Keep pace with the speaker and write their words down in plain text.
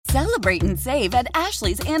Celebrate and save at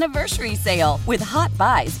Ashley's Anniversary Sale. With Hot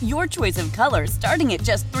Buys, your choice of colors starting at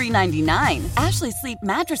just $3.99. Ashley Sleep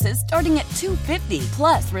mattresses starting at $2.50.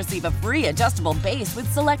 Plus, receive a free adjustable base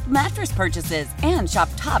with select mattress purchases. And shop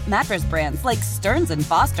top mattress brands like Stearns &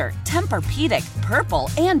 Foster, Tempur-Pedic, Purple,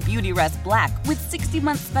 and Beautyrest Black with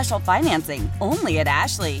 60-month special financing. Only at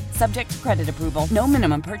Ashley. Subject to credit approval. No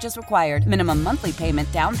minimum purchase required. Minimum monthly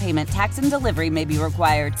payment, down payment, tax, and delivery may be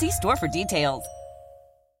required. See store for details.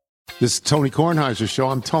 This is Tony Kornheiser's show.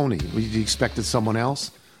 I'm Tony. You expected someone else?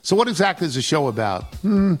 So what exactly is the show about?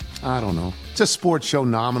 I don't know. It's a sports show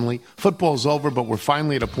nominally. Football's over, but we're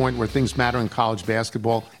finally at a point where things matter in college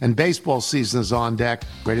basketball, and baseball season is on deck.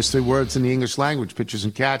 Greatest 3 words in the English language, pitchers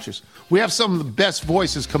and catchers. We have some of the best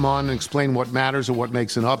voices come on and explain what matters or what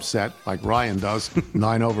makes an upset, like Ryan does,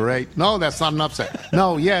 9/8. No, that's not an upset.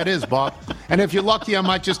 No, yeah, it is, Bob. And if you're lucky, I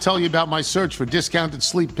might just tell you about my search for discounted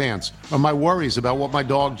sleep pants or my worries about what my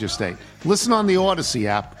dog just ate. Listen on the Odyssey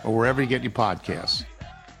app or wherever you get your podcasts.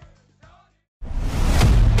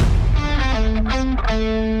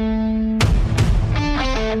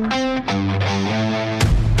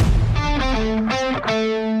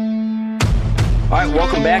 All right,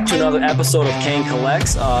 welcome back to another episode of Kane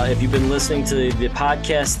Collects. If you've been listening to the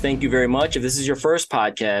podcast, thank you very much. If this is your first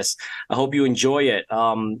podcast, I hope you enjoy it.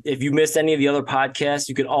 If you missed any of the other podcasts,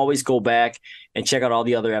 you can always go back and check out all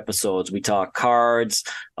the other episodes. We talk cards,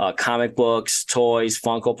 comic books, toys,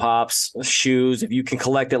 Funko Pops, shoes. If you can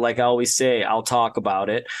collect it, like I always say, I'll talk about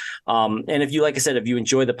it. And if you, like I said, if you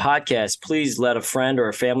enjoy the podcast, please let a friend or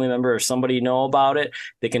a family member or somebody know about it.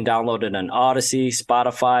 They can download it on Odyssey,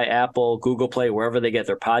 Spotify, Apple, Google Play, wherever they get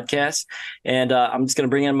their podcasts. And I'm just going to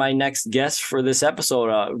bring in my next guest for this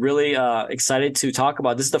episode. Really excited to talk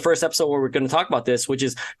about. This is the first episode where we're going to talk about this, which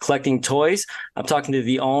is collecting toys. I'm talking to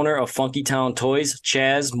the owner of Funky Town Toys,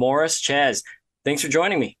 Chaz Morris. Chaz, thanks for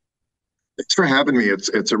joining me. Thanks for having me.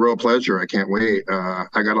 It's a real pleasure. I can't wait.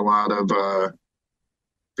 I got a lot of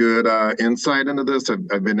good insight into this.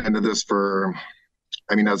 I've been into this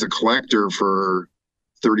as a collector for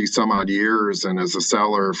 30 some odd years and as a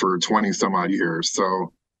seller for 20 some odd years.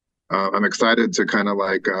 So I'm excited to kind of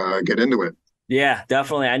get into it. Yeah,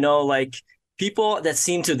 definitely. I know people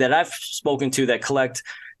that I've spoken to that collect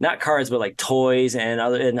not cards, but toys and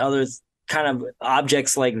other kind of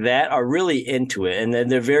objects like that are really into it, and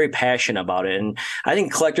they're very passionate about it. And I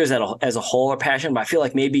think collectors as a whole are passionate, but I feel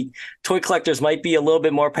like maybe toy collectors might be a little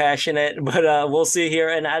bit more passionate, but we'll see here.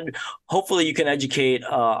 And hopefully you can educate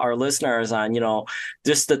our listeners on,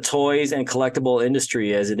 just the toys and collectible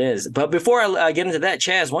industry as it is. But before I get into that,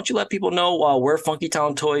 Chaz, why don't you let people know where Funky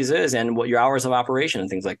Town Toys is and what your hours of operation and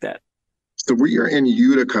things like that? So we are in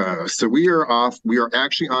Utica. So we are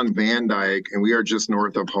actually on Van Dyke, and we are just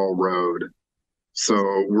north of Hall Road.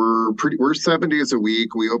 So we're 7 days a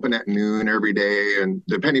week. We open at noon every day, and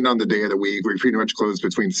depending on the day of the week, we pretty much close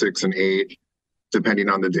between 6 and 8, depending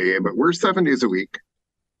on the day. But we're 7 days a week.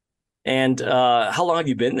 And how long have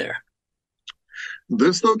you been there?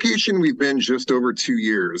 This location, we've been just over 2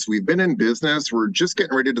 years. We've been in business. We're just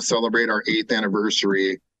getting ready to celebrate our 8th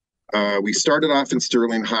anniversary. We started off in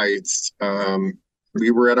Sterling Heights.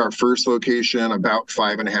 We were at our first location about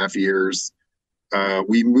 5.5 years.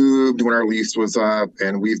 We moved when our lease was up,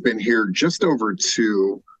 and we've been here just over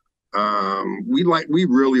 2. We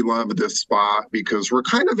really love this spot because we're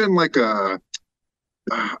kind of in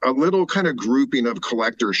a little kind of grouping of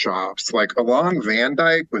collector shops, along Van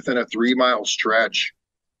Dyke within a 3-mile stretch.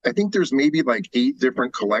 I think there's maybe 8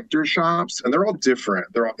 different collector shops, and they're all different.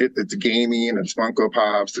 It's gaming, it's Funko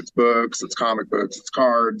Pops, it's books, it's comic books, it's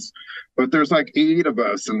cards, but there's 8 of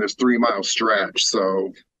us in this 3-mile stretch.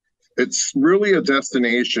 So it's really a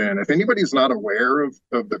destination. If anybody's not aware of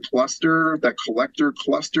the cluster, that collector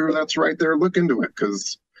cluster that's right there, look into it,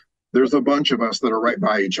 because there's a bunch of us that are right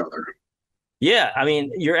by each other. Yeah, I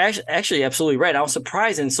mean, you're actually absolutely right. I was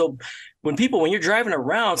surprised. And so when you're driving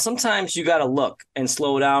around, sometimes you got to look and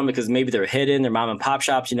slow down because maybe they're hidden, they're mom and pop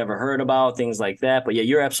shops you never heard about, things like that. But yeah,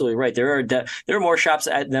 you're absolutely right. There are more shops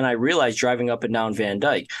than I realized driving up and down Van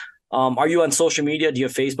Dyke. Are you on social media? Do you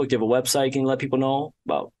have Facebook? Do you have a website? Can you let people know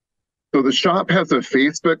about? So the shop has a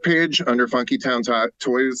Facebook page under Funky Town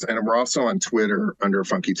Toys, and we're also on Twitter under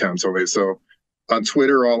Funky Town Toys. So on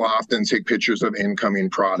Twitter, I'll often take pictures of incoming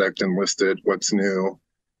product and list it, what's new.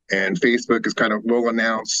 And Facebook is we'll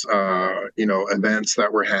announce, events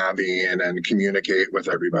that we're having and communicate with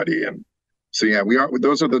everybody. And so, yeah,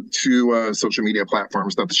 those are the 2 social media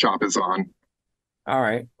platforms that the shop is on. All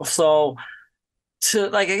right. So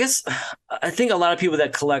I think a lot of people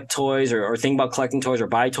that collect toys or think about collecting toys or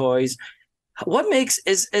buy toys, What makes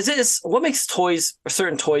toys or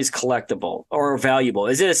certain toys collectible or valuable?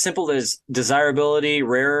 Is it as simple as desirability,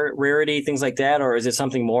 rarity, things like that, or is it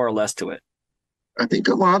something more or less to it? I think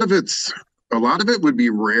a lot of it would be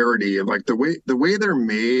rarity, like the way they're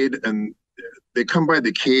made, and they come by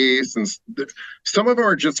the case, and some of them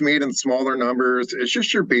are just made in smaller numbers. It's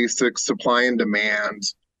just your basic supply and demand.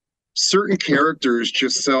 Certain characters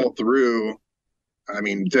just sell through. I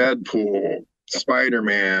mean, Deadpool,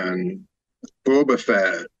 Spider-Man, Boba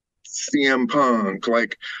Fett, CM Punk.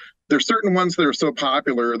 Like, there's certain ones that are so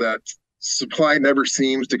popular that supply never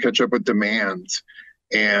seems to catch up with demand.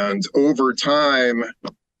 And over time,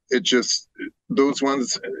 it just, those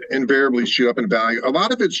ones invariably shoot up in value. A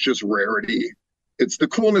lot of it's just rarity. It's the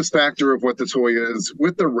coolness factor of what the toy is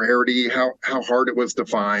with the rarity, how hard it was to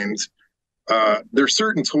find. There's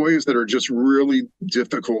certain toys that are just really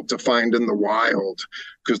difficult to find in the wild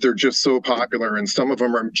because they're just so popular, and some of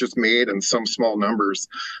them are just made in some small numbers.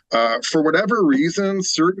 For whatever reason,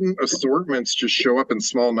 certain assortments just show up in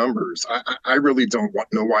small numbers. I really don't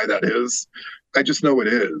know why that is. I just know it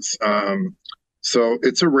is. So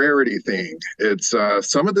it's a rarity thing. It's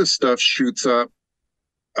some of this stuff shoots up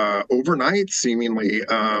overnight, seemingly.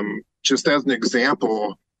 Just as an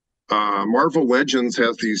example, Marvel Legends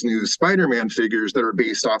has these new Spider-Man figures that are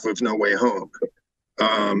based off of No Way Home.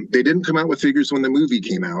 They didn't come out with figures when the movie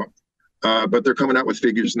came out, but they're coming out with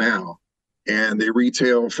figures now. And they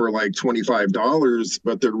retail for like $25,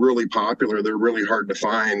 but they're really popular. They're really hard to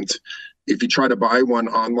find. If you try to buy one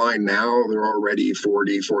online now, they're already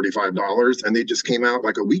 $45, and they just came out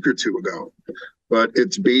like a week or two ago. But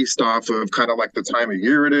it's based off of kind of like the time of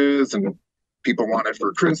year it is, and people want it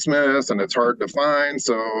for Christmas, and it's hard to find.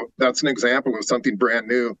 So that's an example of something brand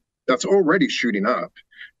new that's already shooting up.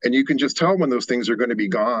 And you can just tell when those things are going to be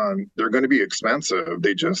gone. They're going to be expensive.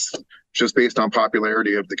 They just based on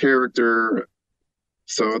popularity of the character.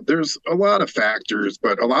 So there's a lot of factors,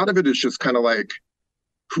 but a lot of it is just kind of like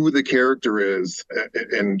who the character is,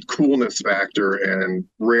 and coolness factor and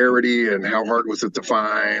rarity and how hard was it to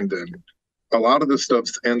find. And a lot of this stuff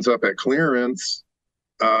ends up at clearance.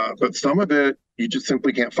 But some of it you just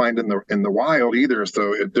simply can't find in the wild either.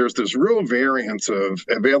 So there's this real variance of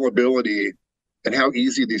availability and how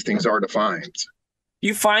easy these things are to find.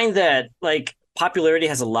 You find that like popularity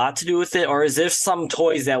has a lot to do with it, or is there some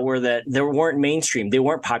toys that weren't mainstream, they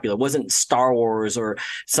weren't popular, it wasn't Star Wars or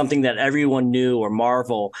something that everyone knew, or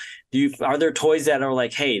Marvel? Are there toys that are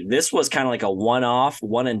like, hey, this was kind of like a one-off,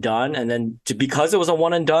 one and done, and then because it was a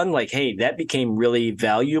one and done, like, hey, that became really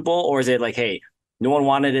valuable? Or is it like, hey, no one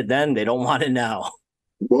wanted it then, they don't want it now?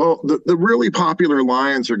 Well, the really popular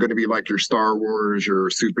lines are going to be like your Star Wars, your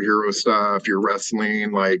superhero stuff, your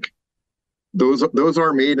wrestling. Like those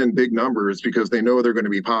are made in big numbers because they know they're going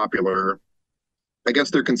to be popular. I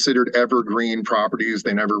guess they're considered evergreen properties.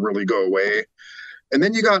 They never really go away. And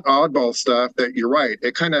then you got oddball stuff that, you're right,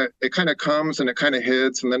 it kind of comes and it kind of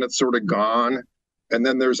hits, and then it's sort of gone. And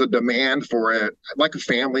then there's a demand for it. Like a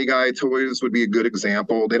Family Guy toys would be a good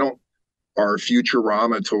example. They don't Our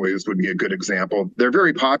Futurama toys would be a good example. They're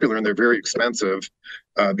very popular and they're very expensive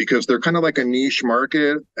because they're kind of like a niche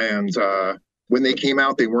market. And when they came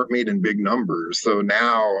out, they weren't made in big numbers. So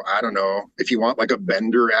now, I don't know, if you want like a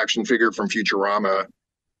Bender action figure from Futurama,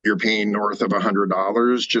 you're paying north of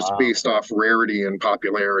 $100 just Wow. based off rarity and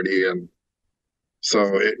popularity. And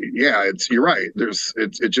so, you're right.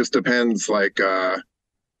 It just depends. Like,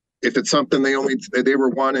 if it's something they were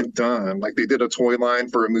one and done, like they did a toy line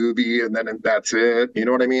for a movie and then that's it. You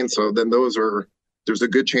know what I mean? So then there's a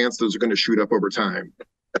good chance those are going to shoot up over time.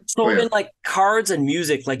 So Yeah. in like cards and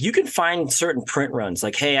music, like you can find certain print runs,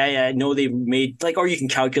 like, hey, I know they made like, or you can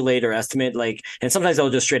calculate or estimate, like, and sometimes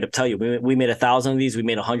they'll just straight up tell you, we made 1,000 of these, we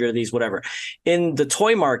made 100 of these, whatever. In the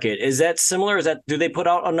toy market, is that similar? Do they put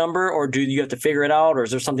out a number, or do you have to figure it out, or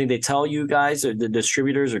is there something they tell you guys, or the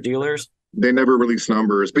distributors or dealers? They never release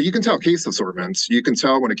numbers, but you can tell case assortments. You can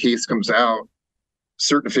tell when a case comes out,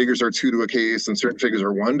 certain figures are 2 to a case and certain figures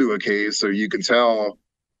are 1 to a case. So you can tell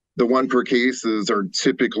the 1 per cases are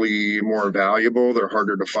typically more valuable. They're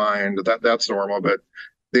harder to find. That's normal, but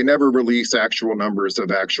they never release actual numbers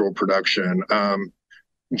of actual production.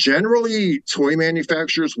 Generally, toy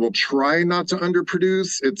manufacturers will try not to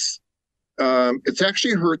underproduce. It's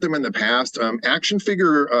actually hurt them in the past. Action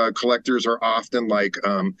figure collectors are often like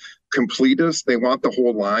completists. They want the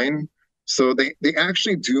whole line. So they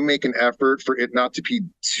actually do make an effort for it not to be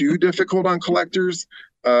too difficult on collectors.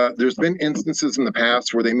 There's been instances in the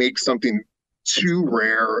past where they make something too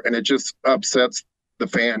rare and it just upsets the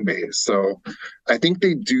fan base. So I think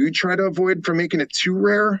they do try to avoid from making it too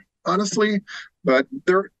rare, honestly. But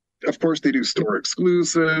of course, they do store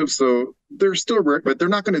exclusive, so they're still rare, but they're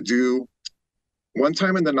not going to do. One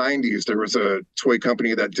time in the 90s, there was a toy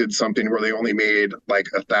company that did something where they only made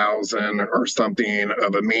like 1,000 or something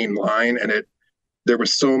of a main line, and there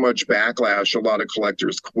was so much backlash, a lot of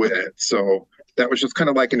collectors quit. So that was just kind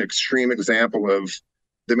of like an extreme example of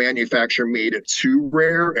the manufacturer made it too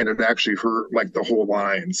rare, and it actually hurt like the whole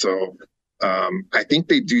line. So I think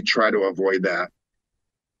they do try to avoid that.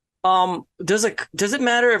 Does it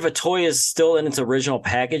matter if a toy is still in its original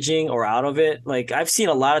packaging or out of it? Like I've seen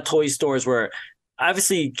a lot of toy stores where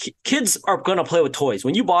obviously kids are going to play with toys.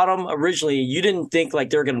 When you bought them originally, you didn't think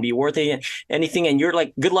like they're going to be worth anything. And you're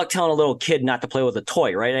like, good luck telling a little kid not to play with a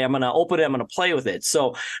toy, right? I'm going to open it. I'm going to play with it.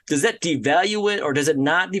 So does that devalue it or does it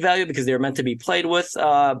not devalue it because they're meant to be played with?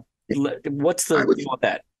 What's the deal with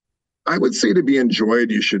that? I would say to be enjoyed,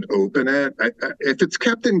 you should open it. If it's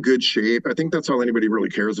kept in good shape, I think that's all anybody really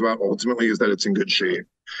cares about ultimately is that it's in good shape.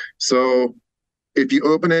 So if you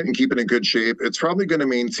open it and keep it in good shape, it's probably going to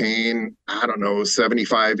maintain, I don't know,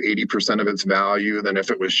 75, 80% of its value than if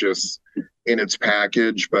it was just in its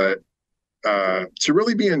package. But to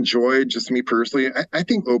really be enjoyed, just me personally, I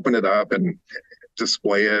think open it up and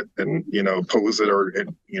display it and, pose it or,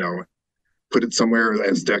 put it somewhere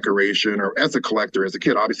as decoration or as a collector. As a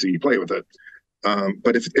kid, obviously you play with it.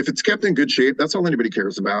 But if it's kept in good shape, that's all anybody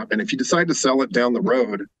cares about. And if you decide to sell it down the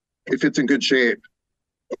road, if it's in good shape,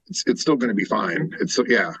 it's still going to be fine.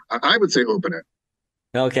 I would say open it.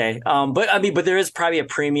 Okay. But there is probably a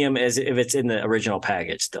premium as if it's in the original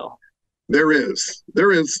package still. There is.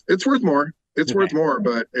 It's worth more. It's worth more.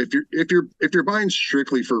 But if you're buying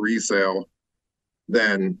strictly for resale,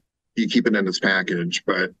 then you keep it in its package.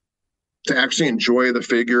 But to actually enjoy the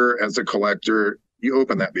figure as a collector, you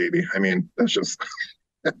open that baby. I mean, that's just.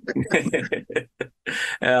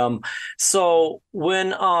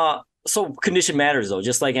 So condition matters though,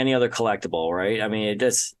 just like any other collectible, right? I mean,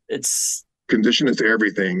 it's condition is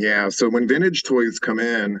everything. Yeah. So when vintage toys come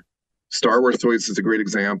in, Star Wars toys is a great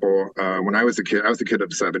example. When I was a kid of the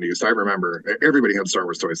 70s. So I remember everybody had Star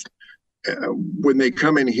Wars toys. When they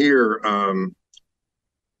come in here,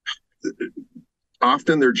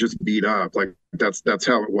 often they're just beat up. Like that's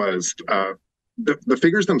how it was. The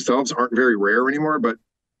figures themselves aren't very rare anymore, but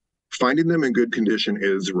finding them in good condition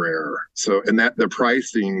is rare. So, and that the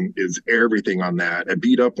pricing is everything on that. A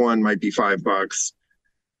beat up one might be $5.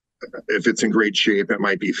 If it's in great shape, it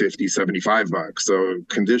might be $50, $75. So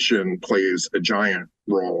condition plays a giant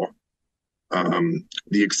role.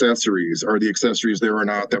 The accessories, are the accessories there or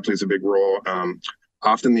not? That plays a big role.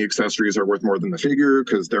 Often the accessories are worth more than the figure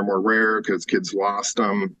because they're more rare because kids lost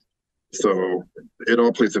them. So it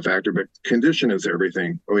all plays a factor, but condition is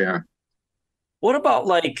everything. Oh yeah. What about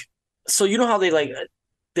so you know how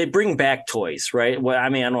they bring back toys, right? Well, I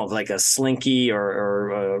mean, I don't know, like a Slinky or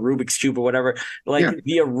a Rubik's Cube or whatever.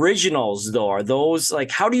 The originals, though, are those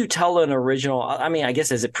how do you tell an original? I mean, I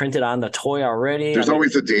guess is it printed on the toy already? There's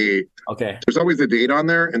always a date. Okay. There's always a date on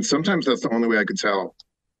there, and sometimes that's the only way I could tell.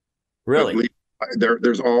 Really?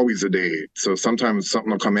 There's always a date. So sometimes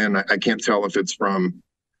something will come in. I can't tell if it's from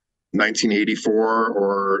 1984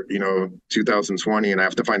 or 2020, and I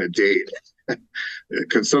have to find a date.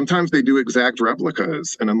 Because sometimes they do exact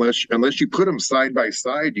replicas, and unless you put them side by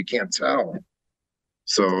side, you can't tell.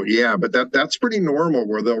 So yeah, but that's pretty normal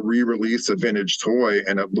where they'll re-release a vintage toy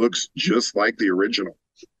and it looks just like the original,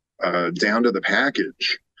 down to the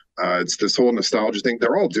package. It's this whole nostalgia thing.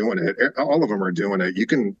 They're all doing it. All of them are doing it. You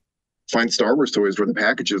can find Star Wars toys where the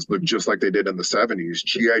packages look just like they did in the 70s.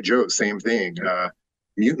 G.I. Joe, same thing.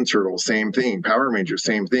 Mutant Turtles, same thing. Power Rangers,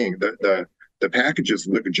 same thing. The packages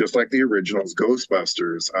look just like the originals.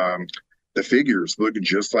 Ghostbusters, the figures look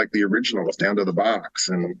just like the originals down to the box,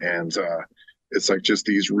 and it's like just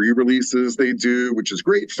these re-releases they do, which is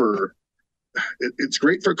great for it's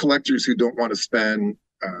great for collectors who don't want to spend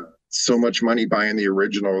so much money buying the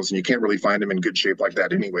originals, and you can't really find them in good shape like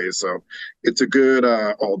that anyway. So it's a good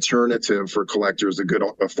alternative for collectors, a good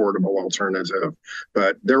affordable alternative.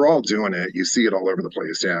 But they're all doing it. You see it all over the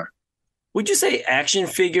place. Yeah. Would you say action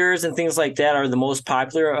figures and things like that are the most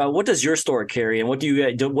popular? What does your store carry, and what do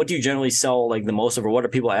you generally sell the most of, or what are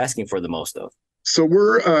people asking for the most of? So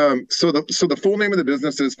we're so the full name of the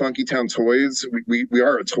business is Funky Town Toys. We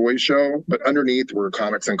are a toy show, but underneath we're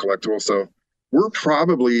comics and collectibles. So we're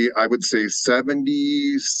probably, I would say,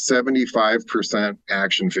 75%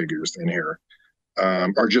 action figures in here,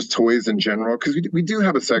 are just toys in general, because we do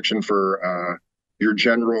have a section for your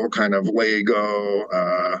general kind of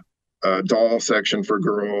Lego, doll section for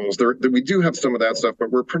girls. We do have some of that stuff, but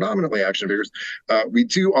we're predominantly action figures. We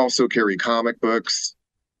do also carry comic books.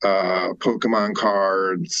 Pokemon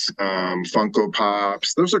cards, Funko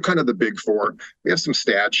Pops. Those are kind of the big four. We have some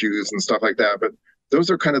statues and stuff like that, but those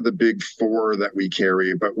are kind of the big four that we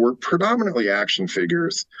carry. But we're predominantly action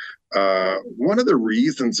figures. One of the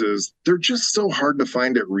reasons is they're just so hard to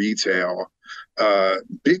find at retail.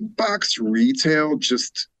 Big box retail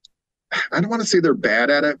just, I don't want to say they're bad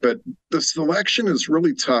at it, but the selection is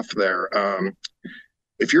really tough there.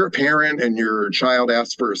 If you're a parent and your child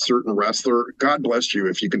asks for a certain wrestler, God bless you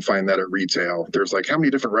if you can find that at retail. There's like, how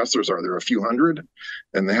many different wrestlers are there? A few hundred?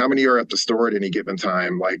 And how many are at the store at any given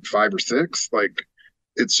time? Like 5 or 6? Like,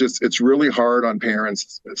 it's really hard on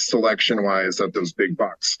parents selection wise at those big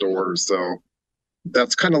box stores. So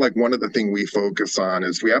that's kind of like one of the things we focus on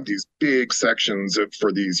is we have these big sections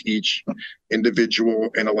for these each individual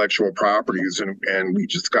intellectual properties. And we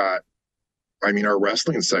just got, I mean, our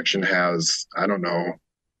wrestling section has, I don't know,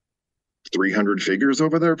 300 figures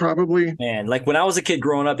over there probably. Man, like when I was a kid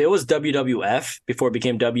growing up, it was WWF before it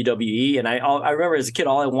became WWE. And I remember as a kid,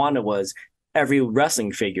 all I wanted was every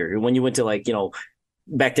wrestling figure. When you went to like,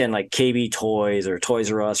 back then, like KB Toys or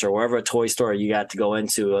Toys R Us or wherever a toy store you got to go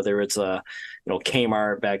into, whether it's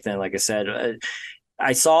Kmart back then, like I said,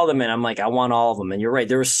 I saw them and I'm like, I want all of them. And you're right.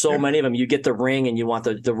 There were so many of them. You get the ring and you want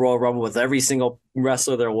the Royal Rumble with every single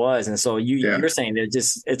wrestler there was. And so you're saying it's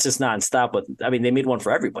just nonstop. But I mean, they made one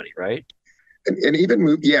for everybody, right? And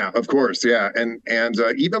even of course. Yeah. And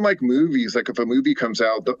even like movies, like if a movie comes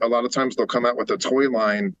out, a lot of times they'll come out with a toy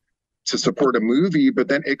line to support a movie, but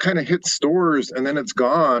then it kind of hits stores and then it's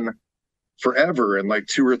gone forever in like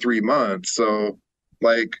 2 or 3 months. So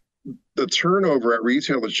like the turnover at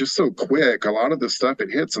retail is just so quick. A lot of the stuff it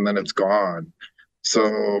hits and then it's gone.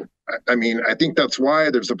 So, I mean, I think that's why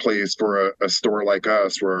there's a place for a store like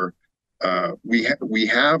us where we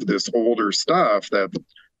have this older stuff that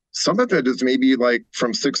some of it is maybe like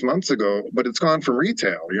from 6 months ago, but it's gone from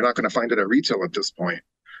retail. You're not going to find it at retail at this point.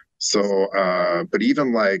 So, but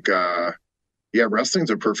even like,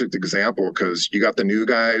 wrestling's a perfect example because you got the new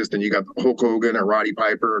guys, then you got Hulk Hogan and Roddy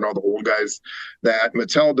Piper and all the old guys that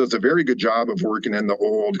Mattel does a very good job of working in the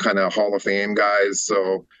old kind of Hall of Fame guys.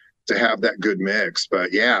 So to have that good mix,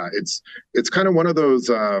 but yeah, it's kind of one of those,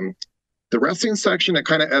 the wrestling section, it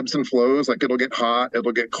kind of ebbs and flows. Like it'll get hot,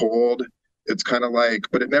 it'll get cold. It's kind of like,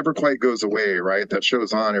 but it never quite goes away, right? That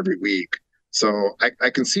show's on every week. So I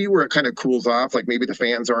can see where it kind of cools off. Like maybe the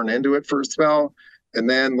fans aren't into it for a spell. And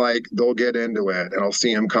then like they'll get into it and I'll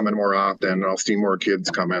see them coming more often. And I'll see more kids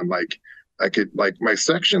coming. Like my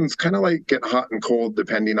sections kind of like get hot and cold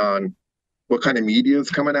depending on what kind of media is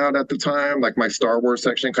coming out at the time. Like my Star Wars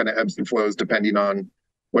section kind of ebbs and flows depending on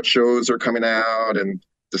what shows are coming out. And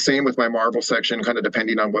the same with my Marvel section, kind of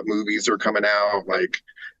depending on what movies are coming out. Like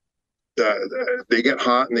they get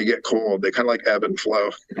hot and they get cold. They kind of like ebb and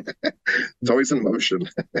flow. It's always in motion.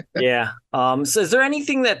 Yeah. So is there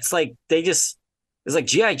anything that's like is like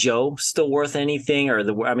G.I. Joe still worth anything? Or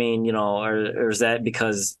or is that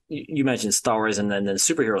because you mentioned Star Wars and then the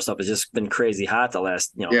superhero stuff has just been crazy hot the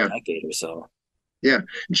last decade or so? Yeah.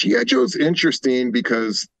 G.I. Joe's interesting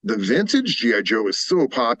because the vintage G.I. Joe is so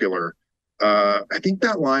popular. I think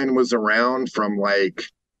that line was around from like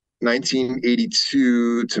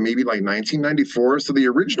 1982 to maybe like 1994. So the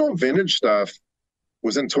original vintage stuff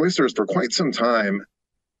was in toy stores for quite some time.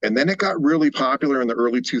 And then it got really popular in the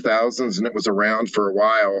early 2000s and it was around for a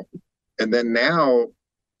while. And then now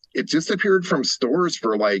it disappeared from stores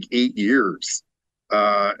for like 8 years.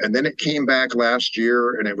 And then it came back last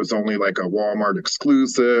year and it was only like a Walmart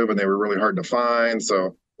exclusive and they were really hard to find.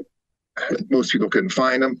 So most people couldn't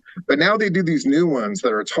find them. But now they do these new ones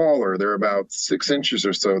that are taller. They're about 6 inches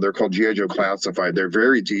or so. They're called G.I. Joe Classified. They're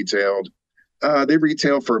very detailed. They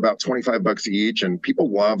retail for about $25 each and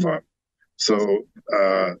people love them. So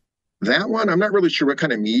that one, I'm not really sure what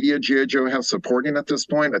kind of media G.I. Joe has supporting at this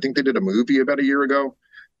point. I think they did a movie about a year ago,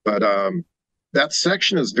 but that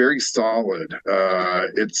section is very solid.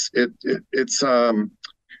 It's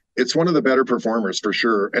one of the better performers for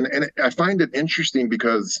sure. And I find it interesting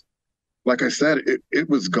because, like I said, it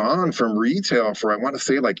was gone from retail for, I want to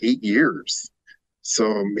say like 8 years.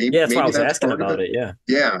 So maybe that's why I was asking about it. Yeah.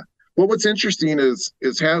 Yeah. Well, what's interesting is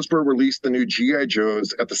Hasbro released the new G.I.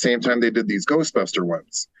 Joes at the same time they did these Ghostbuster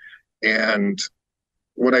ones. And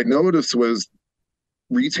what I noticed was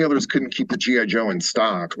retailers couldn't keep the G.I. Joe in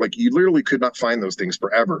stock. Like you literally could not find those things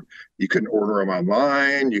forever. You couldn't order them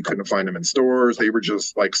online. You couldn't find them in stores. They were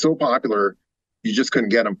just like so popular, you just couldn't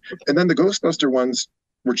get them. And then the Ghostbuster ones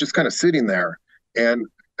were just kind of sitting there. And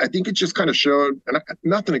I think it just kind of showed, and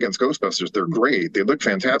nothing against Ghostbusters. They're great. They look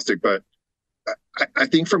fantastic, but I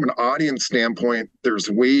think from an audience standpoint, there's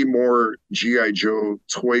way more G.I. Joe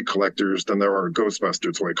toy collectors than there are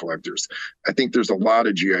Ghostbuster toy collectors. I think there's a lot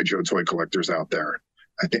of G.I. Joe toy collectors out there.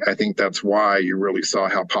 I think that's why you really saw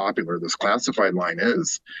how popular this classified line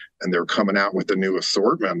is. And they're coming out with the new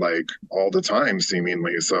assortment like all the time,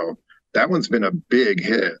 seemingly. So that one's been a big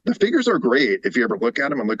hit. The figures are great. If you ever look at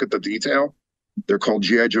them and look at the detail, they're called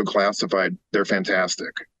G.I. Joe Classified. They're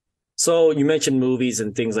fantastic. So you mentioned movies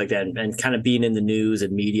and things like that, and kind of being in the news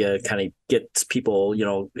and media kind of gets people,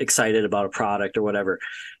 excited about a product or whatever.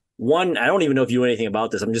 One, I don't even know if you know anything about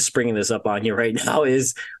this. I'm just springing this up on you right now.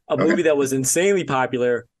 Is a movie that was insanely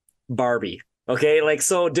popular, Barbie. Okay,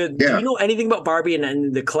 do you know anything about Barbie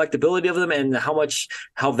and the collectability of them and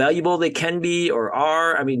how valuable they can be or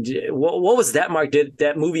are? I mean, what was that, Mark? Did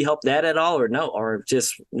that movie help that at all, or no, or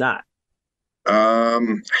just not?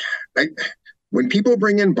 When people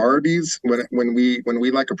bring in Barbies, when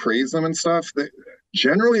we like appraise them and stuff,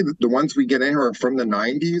 generally the ones we get in are from the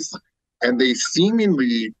 90s, and they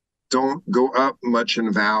seemingly don't go up much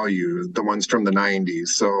in value, the ones from the 90s.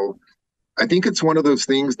 So I think it's one of those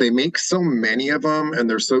things, they make so many of them and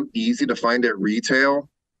they're so easy to find at retail.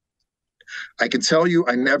 I can tell you,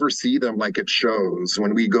 I never see them like at shows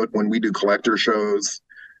when we do collector shows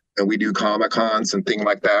and we do Comic-Cons and things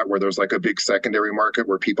like that, where there's like a big secondary market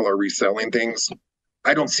where people are reselling things.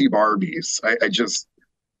 I don't see Barbies. I just,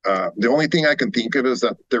 the only thing I can think of is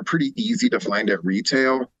that they're pretty easy to find at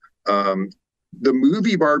retail. The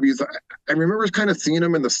movie Barbies, I remember kind of seeing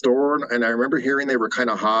them in the store, and I remember hearing they were kind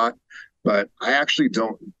of hot, but I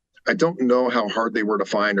don't know how hard they were to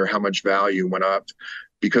find or how much value went up,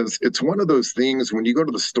 because it's one of those things, when you go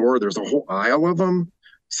to the store, there's a whole aisle of them.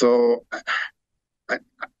 So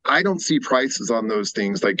I don't see prices on those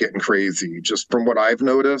things like getting crazy, just from what I've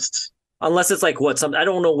noticed. Unless it's like I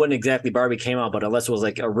don't know when exactly Barbie came out, but unless it was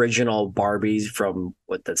like original Barbies from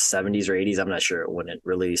the 70s or 80s, I'm not sure when it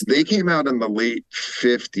released. They came out in the late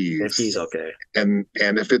 50s. 50s, okay. And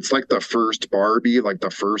if it's like the first Barbie, like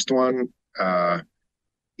the first one,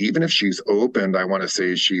 even if she's opened, I want to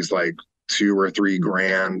say she's like $2,000 or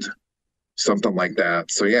 $3,000, something like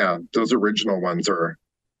that. So yeah, those original ones are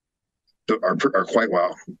do quite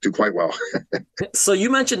well. So you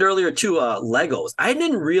mentioned earlier too, Legos. I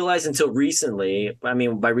didn't realize until recently, I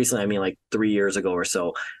mean, by recently, I mean like 3 years ago or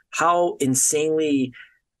so, how insanely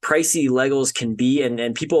pricey Legos can be.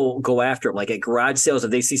 And people go after them. Like at garage sales,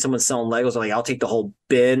 if they see someone selling Legos, they're like, I'll take the whole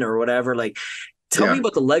bin or whatever. Like, tell me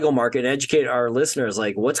about the Lego market and educate our listeners.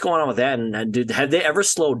 Like, what's going on with that? And have they ever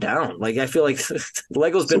slowed down? Like, I feel like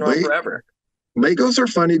Lego's been around forever. Legos are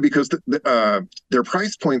funny because their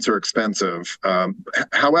price points are expensive.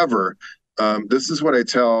 However, this is what I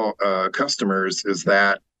tell customers, is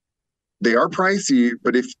that they are pricey,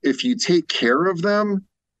 but if you take care of them,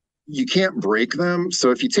 you can't break them.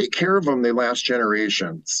 So if you take care of them, they last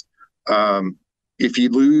generations. If you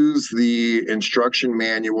lose the instruction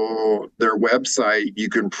manual, their website, you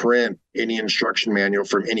can print any instruction manual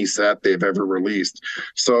from any set they've ever released.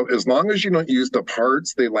 So as long as you don't use the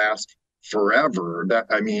parts, they last forever.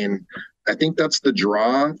 I think that's the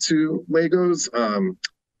draw to Legos.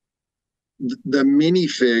 The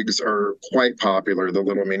minifigs are quite popular, the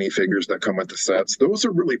little minifigures that come with the sets. Those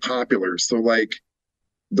are really popular. So like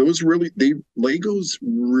Legos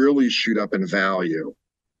really shoot up in value.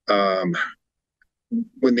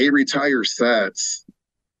 When they retire sets,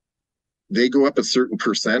 they go up a certain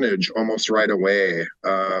percentage almost right away.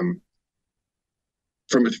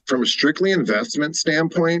 From a strictly investment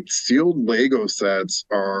standpoint, sealed Lego sets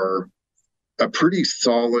are a pretty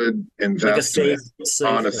solid investment, like safe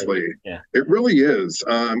honestly. Yeah. It really is,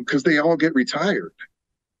 because they all get retired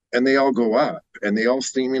and they all go up and they all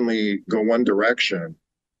seemingly go one direction.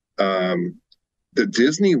 The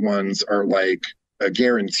Disney ones are like a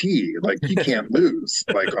guarantee, like you can't lose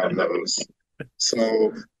like on those.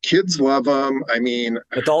 So kids love them. I mean,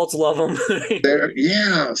 adults love them.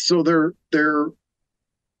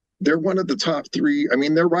 They're one of the top three. I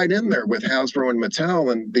mean, they're right in there with Hasbro and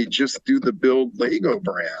Mattel, and they just do the Build Lego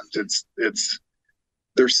brand.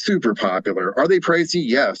 They're super popular. Are they pricey?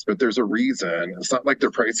 Yes, but there's a reason. It's not like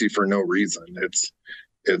they're pricey for no reason.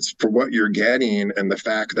 It's for what you're getting and the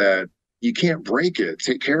fact that you can't break it.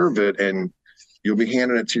 Take care of it, and you'll be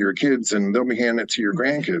handing it to your kids, and they'll be handing it to your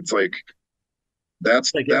grandkids. Like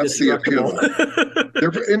that's the appeal.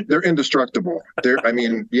 They're indestructible.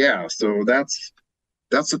 So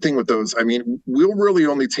that's the thing with those. I mean, we'll really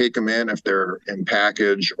only take them in if they're in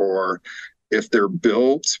package or if they're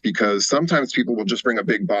built, because sometimes people will just bring a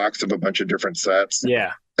big box of a bunch of different sets.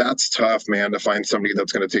 Yeah. That's tough, man, to find somebody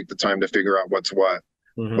that's going to take the time to figure out what's what.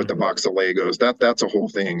 with the box of Legos. That's a whole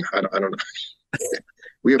thing. I don't know.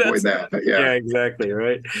 We avoid that. But yeah, exactly.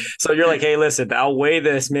 Right. So you're like, hey, listen, I'll weigh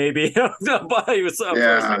this maybe. I'll buy you some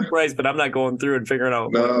for a certain price, but I'm not going through and figuring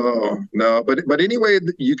out. No. But anyway,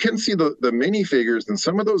 you can see the minifigures, and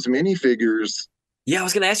some of those minifigures. Yeah, I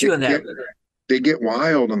was going to ask you on that. They get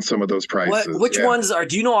wild on some of those prices. Which ones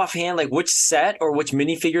do you know offhand, like which set or which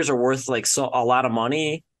minifigures are worth like a lot of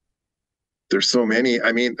money? There's so many.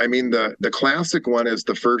 I mean, the classic one is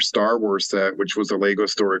the first Star Wars set, which was a Lego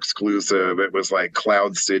store exclusive. It was like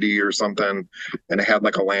Cloud City or something, and it had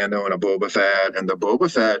like a Lando and a Boba Fett. And the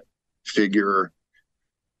Boba Fett figure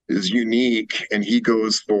is unique, and he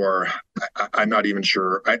goes for I'm not even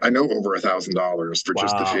sure. I know over $1,000 for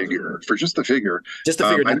just the figure. Just the figure,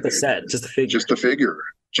 not the set. Just the figure. Just the figure.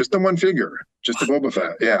 Just the one figure. Just the Boba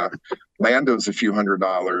Fett. Yeah, Lando's a few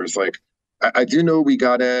 $100s. Like. I do know we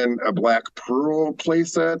got in a Black Pearl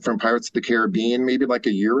playset from Pirates of the Caribbean maybe like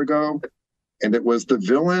a year ago, and it was the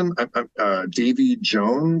villain, Davy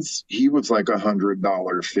Jones. He was like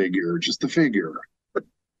 $100 figure, just a figure.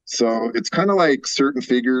 So it's kind of like certain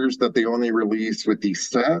figures that they only release with these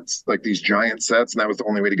sets, like these giant sets, and that was the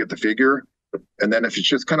only way to get the figure. And then if it's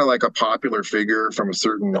just kind of like a popular figure from a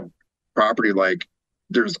certain property, like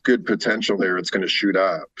there's good potential there, it's going to shoot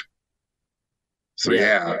up. So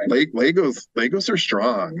Legos are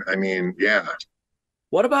strong. I mean, yeah.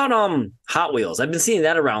 What about Hot Wheels? I've been seeing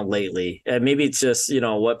that around lately. And maybe it's just,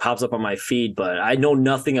 what pops up on my feed, but I know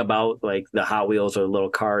nothing about like the Hot Wheels or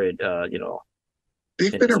little car,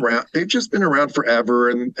 They've been around. They've just been around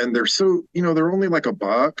forever, and they're so, they're only like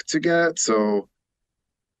 $1 to get. So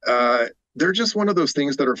they're just one of those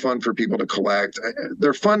things that are fun for people to collect.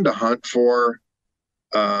 They're fun to hunt for.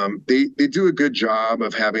 They do a good job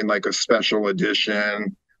of having like a special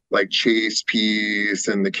edition, like chase piece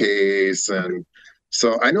in the case. And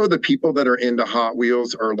so I know the people that are into Hot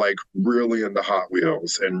Wheels are like really into Hot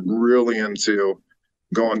Wheels and really into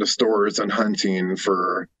going to stores and hunting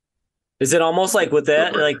for. Is it almost like with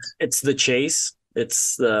that, like it's the chase?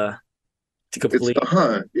 It's the complete. It's the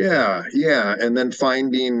hunt. Yeah. Yeah. And then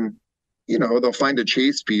finding, they'll find a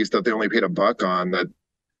chase piece that they only paid $1 on that.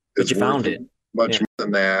 But you found it. Much more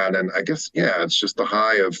than that. And I guess, it's just the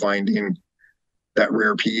high of finding that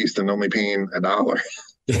rare piece and only paying $1.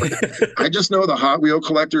 I just know the Hot Wheel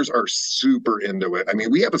collectors are super into it. I mean,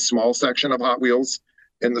 we have a small section of Hot Wheels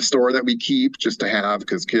in the store that we keep just to have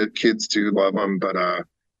because kids too love them. But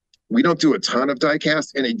we don't do a ton of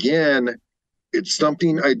diecast. And again, it's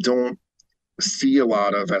something I don't see a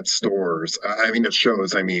lot of at stores. I mean, it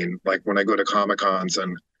shows. I mean, like when I go to Comic-Cons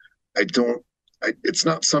and it's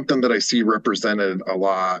not something that I see represented a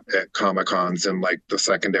lot at Comic-Cons in like the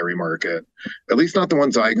secondary market, at least not the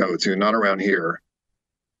ones I go to, not around here.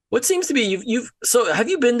 What seems to be so have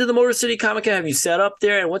you been to the Motor City Comic Con? Have you set up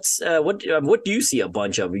there? And what do you see a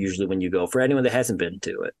bunch of usually when you go for anyone that hasn't been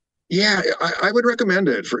to it? Yeah, I would recommend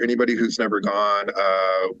it for anybody who's never gone.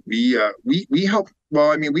 We help.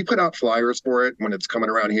 Well, I mean, we put out flyers for it when it's coming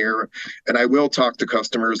around here, and I will talk to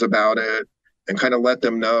customers about it and kind of let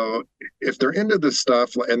them know if they're into this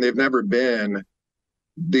stuff and they've never been,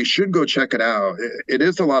 they should go check it out. It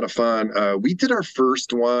is a lot of fun. We did our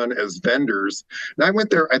first one as vendors. And I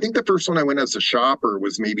went there, I think the first one I went as a shopper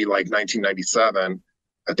was maybe like 1997.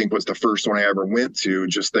 I think was the first one I ever went to,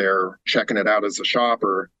 just there checking it out as a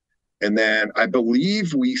shopper. And then I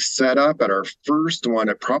believe we set up at our first one,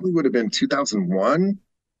 it probably would have been 2001,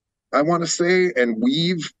 I want to say. And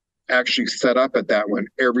we've actually set up at that one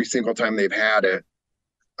every single time they've had it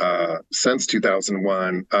since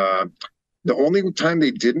 2001. The only time they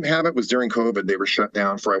didn't have it was during COVID. They were shut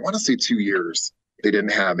down for, I want to say 2 years. They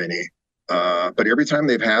didn't have any. But every time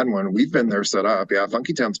they've had one, we've been there set up. Yeah,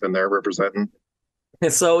 Funky Town's been there representing.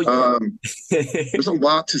 So there's a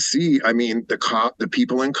lot to see. I mean, the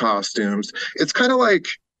people in costumes. It's kind of like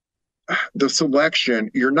the selection.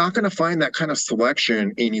 You're not going to find that kind of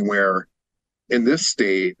selection anywhere in this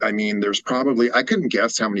state. I mean, there's probably, I couldn't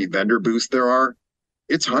guess how many vendor booths there are.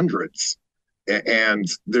 It's hundreds. And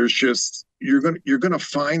there's just, you're going to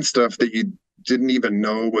find stuff that you didn't even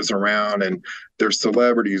know was around, and there's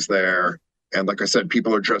celebrities there. And like I said,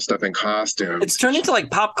 people are dressed up in costumes. It's turned into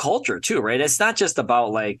like pop culture too, right? It's not just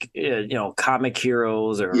about like, comic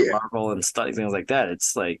heroes or Marvel and stuff, things like that.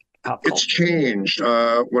 It's like pop culture. It's changed.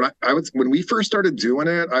 When we first started doing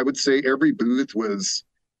it, I would say every booth was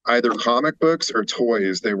either comic books or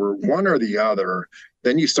toys. They were one or the other.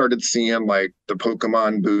 Then you started seeing like the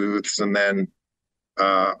Pokemon booths, and then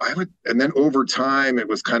over time it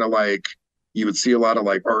was kind of like you would see a lot of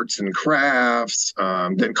like arts and crafts.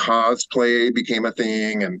 Then cosplay became a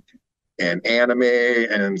thing, and anime.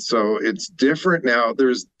 And so it's different now.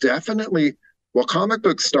 There's definitely, well, comic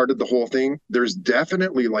books started the whole thing. There's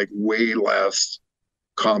definitely like way less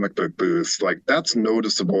comic book booths. Like that's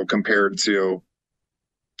noticeable compared to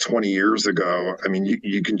 20 years ago. I mean,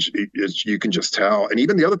 you can just tell. And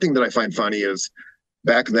even the other thing that I find funny is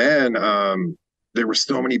back then, there were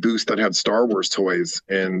so many booths that had Star Wars toys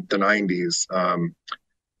in the 90s.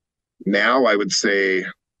 Now I would say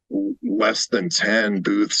less than 10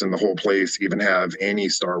 booths in the whole place even have any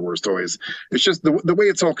Star Wars toys. It's just the way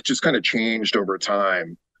it's all just kind of changed over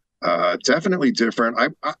time. Definitely different.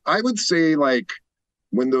 I would say like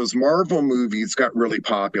when those Marvel movies got really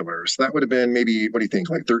popular, so that would have been maybe, what do you think,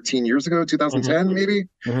 like 13 years ago, 2010 maybe?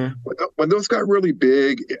 When those got really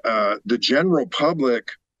big, the general public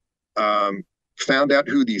found out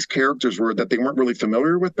who these characters were that they weren't really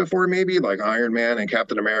familiar with before, maybe like Iron Man and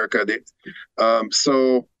Captain America.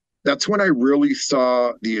 So that's when I really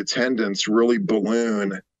saw the attendance really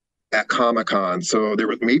balloon at Comic-Con. So there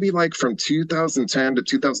was maybe like from 2010 to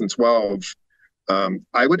 2012,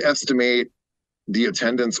 I would estimate the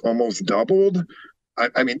attendance almost doubled.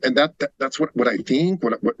 I mean, and that's what I think,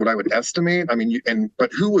 what I would estimate. I mean,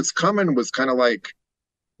 but who was coming was kind of like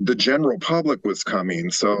the general public was coming.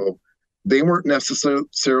 So they weren't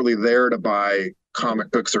necessarily there to buy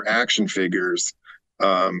comic books or action figures.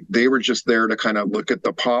 They were just there to kind of look at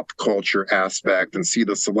the pop culture aspect and see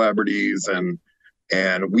the celebrities.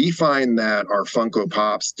 And we find that our Funko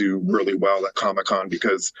Pops do really well at Comic-Con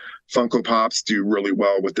because Funko Pops do really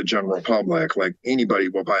well with the general public. Like anybody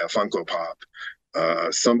will buy a Funko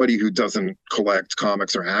Pop. Somebody who doesn't collect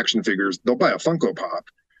comics or action figures, they'll buy a Funko Pop.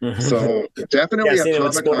 So definitely at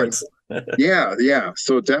Comic-Con. Yeah.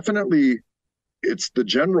 So definitely it's the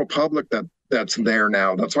general public that's there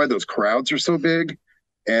now. That's why those crowds are so big.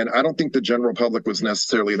 And I don't think the general public was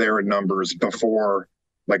necessarily there in numbers before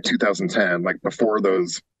like 2010, like before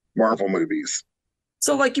those Marvel movies.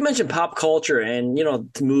 So like you mentioned pop culture and,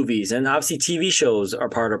 movies, and obviously TV shows are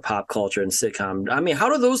part of pop culture and sitcom. I mean, how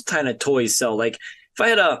do those kind of toys sell? Like if I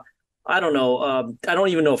had I don't know, I don't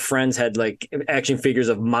even know if Friends had like action figures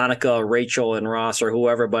of Monica, Rachel, and Ross or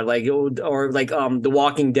whoever, but like, or like The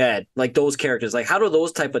Walking Dead, like those characters, like how do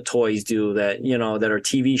those type of toys do that, that are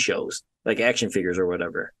TV shows, like action figures or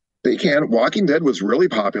whatever? They can. Walking Dead was really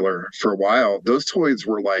popular for a while. Those toys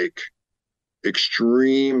were like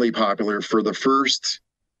extremely popular for the first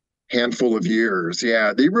handful of years.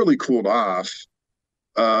 Yeah, they really cooled off.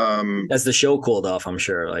 As the show cooled off, I'm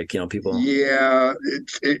sure, like, people. Yeah,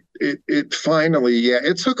 it finally,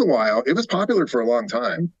 it took a while. It was popular for a long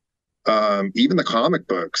time. Even the comic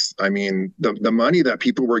books. I mean, the money that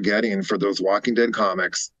people were getting for those Walking Dead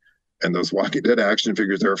comics and those Walking Dead action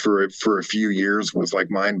figures there for a few years was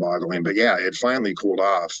like mind-boggling. But yeah, it finally cooled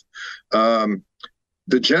off.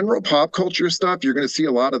 The general pop culture stuff, you're going to see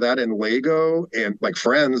a lot of that in Lego and like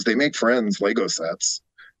Friends. They make Friends Lego sets.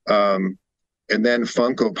 And then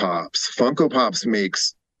Funko Pops. Funko Pops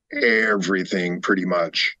makes everything pretty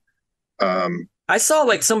much. I saw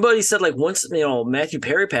like somebody said like once, Matthew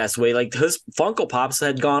Perry passed away, like his Funko Pops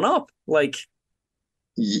had gone up. Like,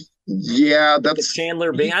 yeah, that's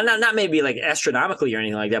Chandler being not maybe like astronomically or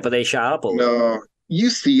anything like that, but they shot up a little. No, you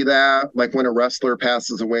see that like when a wrestler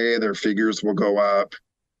passes away, their figures will go up.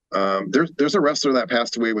 There's a wrestler that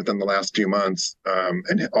passed away within the last few months,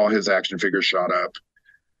 and all his action figures shot up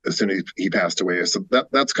as soon as he passed away. So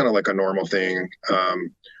that's kind of like a normal thing.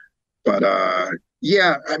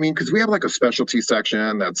 Yeah, I mean, because we have like a specialty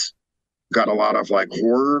section that's got a lot of like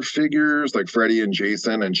horror figures, like Freddy and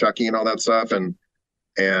Jason and Chucky and all that stuff, and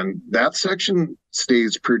that section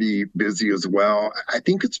stays pretty busy as well. I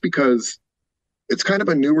think it's because it's kind of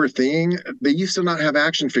a newer thing. They used to not have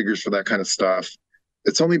action figures for that kind of stuff.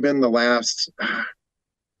 It's only been the last,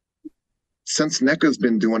 since NECA's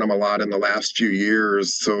been doing them a lot in the last few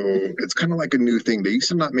years. So it's kind of like a new thing. They used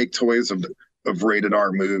to not make toys of rated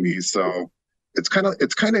R movies. So it's kind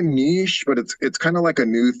of niche, but it's kind of like a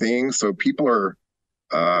new thing. So people are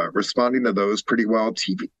responding to those pretty well.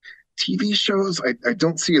 TV shows, I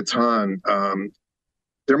don't see a ton.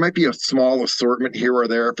 There might be a small assortment here or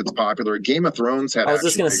there if it's popular. Game of Thrones had. I was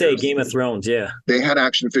just going to say Game of Thrones, yeah. They had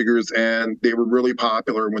action figures and they were really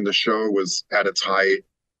popular when the show was at its height.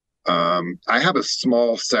 I have a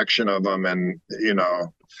small section of them, and they're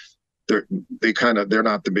not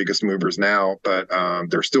the biggest movers now, but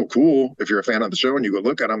they're still cool. If you're a fan of the show and you go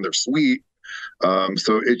look at them, they're sweet.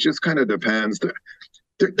 So it just kind of depends.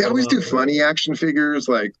 They always do funny action figures.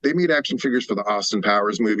 Like they made action figures for the Austin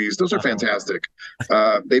Powers movies. Those are fantastic.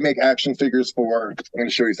 They make action figures for, I'm going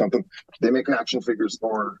to show you something. They make action figures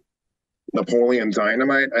for Napoleon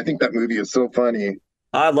Dynamite. I think that movie is so funny.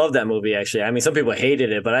 I love that movie, actually. I mean, some people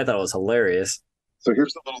hated it, but I thought it was hilarious. So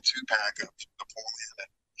here's the little 2-pack of Napoleon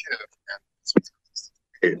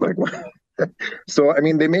and Kid. Like, so I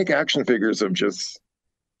mean, they make action figures of just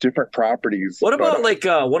different properties. What but about like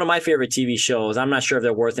one of my favorite TV shows? I'm not sure if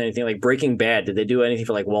they're worth anything. Like Breaking Bad. Did they do anything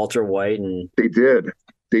for like Walter White? And they did.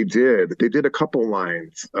 They did a couple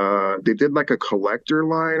lines. They did like a collector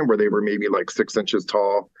line where they were maybe like 6 inches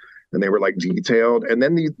tall and they were like detailed. And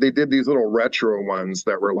then they did these little retro ones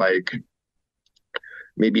that were like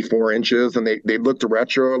maybe 4 inches, and they looked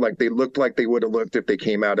retro, like they looked like they would have looked if they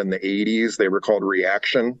came out in the 80s. They were called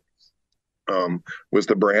Reaction, was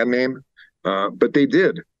the brand name. But they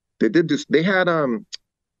did this. They had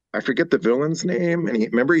I forget the villain's name, and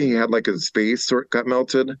remember he had like his face sort got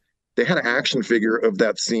melted. They had an action figure of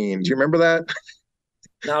that scene. Do you remember that?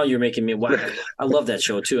 now you're making me. Wow, I love that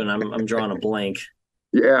show too, and I'm drawing a blank.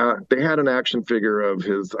 Yeah, they had an action figure of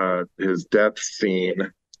his death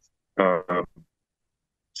scene. Uh,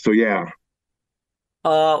 so yeah.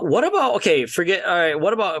 What about okay? Forget all right.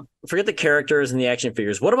 What about forget the characters and the action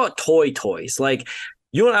figures? What about toys? Like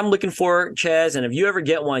you know what I'm looking for, Chaz? And if you ever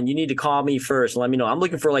get one, you need to call me first and let me know. I'm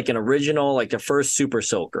looking for like an original, like the first Super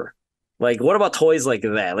Soaker. Like what about toys like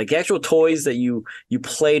that? Like actual toys that you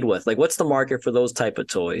played with. Like what's the market for those type of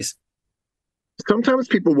toys? Sometimes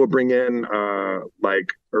people will bring in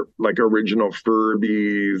like original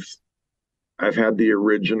Furbies. I've had the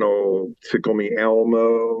original Tickle Me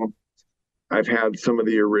Elmo. I've had some of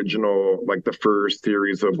the original, like the first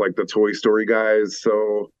series of like the Toy Story guys.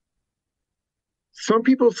 So some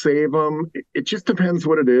people save them. It just depends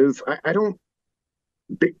what it is. I don't.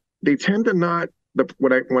 They tend to not.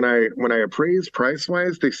 When I appraise price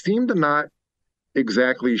wise, they seem to not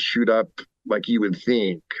exactly shoot up like you would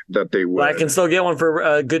think that they But I would. can still get one for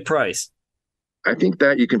a good price. I think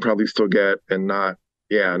that you can probably still get and not,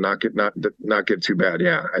 yeah, not get too bad.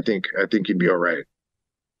 Yeah, I think you'd be all right.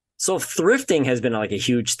 So thrifting has been like a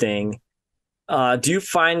huge thing. Do you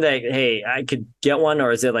find that hey, I could get one,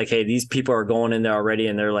 or is it like hey, these people are going in there already,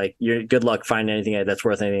 and they're like, you're good luck finding anything that's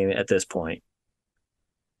worth anything at this point?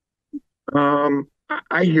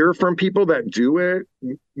 I hear from people that do it.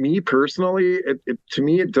 Me personally, to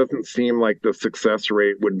me, it doesn't seem like the success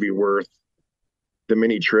rate would be worth the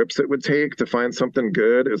many trips it would take to find something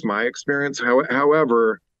good, is my experience.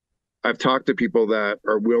 However, I've talked to people that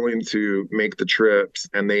are willing to make the trips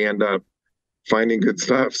and they end up finding good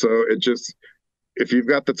stuff. So it just, if you've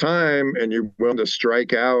got the time and you're willing to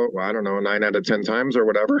strike out, well, I don't know, 9 out of 10 times or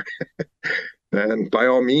whatever, then by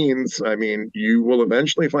all means, I mean, you will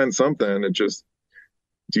eventually find something. It just,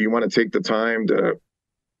 do you want to take the time to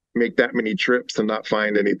make that many trips and not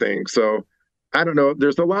find anything? So I don't know.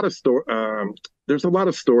 There's a lot of stores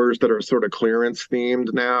that are sort of clearance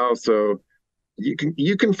themed now. So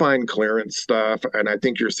you can find clearance stuff, and I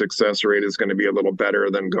think your success rate is going to be a little better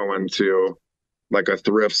than going to like a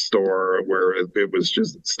thrift store where it was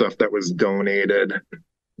just stuff that was donated.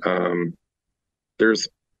 Um, there's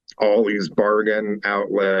all these bargain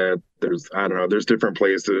outlet. I don't know, there's different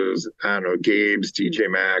places. I don't know, Gabe's, TJ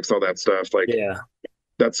Maxx, all that stuff. Like Yeah.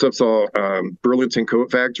 that stuff's all. Burlington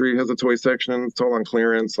Coat Factory has a toy section. It's all on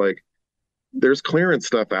clearance. Like there's clearance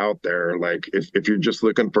stuff out there. Like if you're just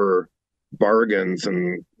looking for bargains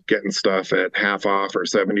and getting stuff at half off or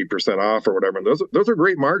 70% off or whatever, those are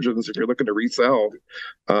great margins if you're looking to resell.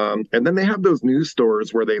 And then they have those news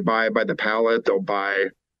stores where they buy by the pallet. They'll buy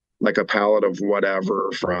like a pallet of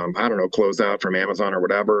whatever from, I don't know, closeout from Amazon or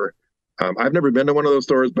whatever. I've never been to one of those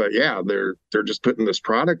stores, but yeah, they're just putting this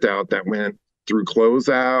product out that went through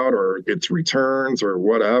closeout or it's returns or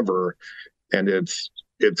whatever, and it's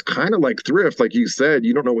kind of like thrift, like you said.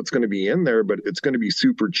 You don't know what's going to be in there, but it's going to be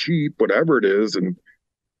super cheap, whatever it is. And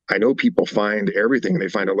I know people find everything. They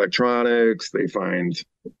find electronics, they find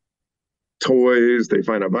toys, they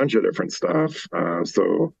find a bunch of different stuff.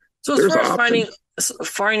 So as there's far as options.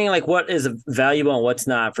 finding like what is valuable and what's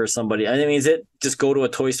not for somebody, I mean, is it just go to a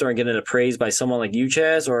toy store and get it appraised by someone like you,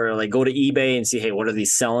 Chaz, or like go to eBay and see, hey, what are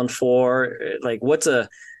these selling for? Like, what's a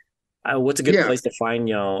good Yeah. place to find,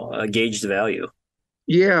 gauge the value?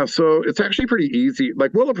 Yeah, so it's actually pretty easy.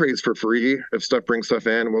 Like we'll appraise for free if stuff brings stuff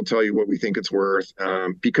in. We'll tell you what we think it's worth.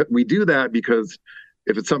 Because we do that because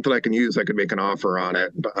if it's something I can use, I could make an offer on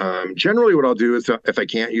it. Generally, what I'll do is if I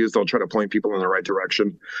can't use, I'll try to point people in the right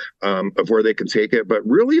direction of where they can take it. But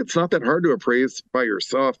really, it's not that hard to appraise by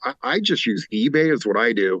yourself. I just use eBay is what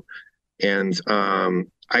I do. And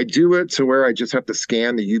I do it to where I just have to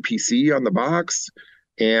scan the UPC on the box,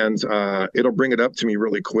 and it'll bring it up to me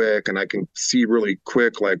really quick, and I can see really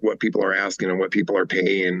quick like what people are asking and what people are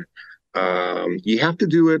paying. You have to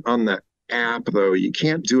do it on the app, though. You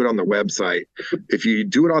can't do it on the website. If you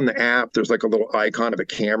do it on the app, there's like a little icon of a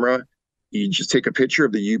camera. You just take a picture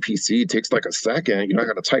of the UPC. It takes like a second. You're not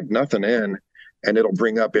going to type nothing in, and it'll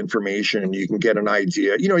bring up information. You can get an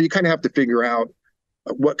idea. You kind of have to figure out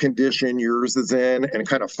what condition yours is in and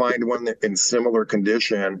kind of find one that in similar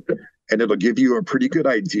condition, and it'll give you a pretty good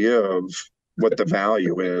idea of what the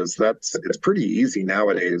value is. It's pretty easy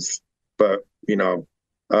nowadays. But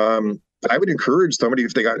I would encourage somebody,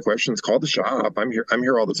 if they got questions, call the shop. I'm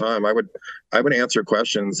here all the time. I would answer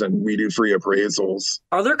questions, and we do free appraisals.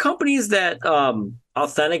 Are there companies that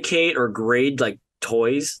authenticate or grade like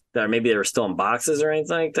toys that maybe they're still in boxes or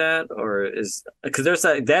anything like that? Or because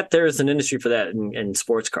there's an industry for that in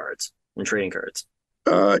sports cards and trading cards.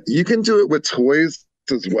 You can do it with toys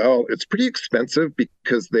as well. It's pretty expensive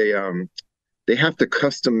because they have to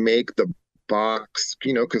custom make the box,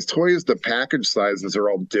 because toys, the package sizes are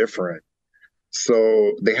all different.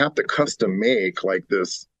 So they have to custom make like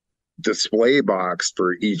this display box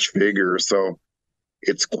for each figure. So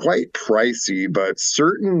it's quite pricey, but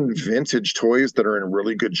certain vintage toys that are in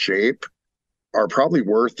really good shape are probably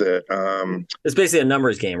worth it. It's basically a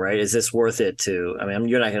numbers game, right? Is this worth it to, I mean,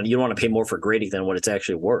 you don't want to pay more for grading than what it's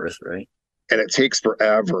actually worth, right? And it takes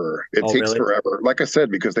forever. It takes really? forever. Like I said,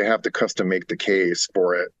 because they have to custom make the case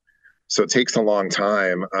for it. So it takes a long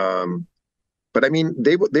time. But I mean,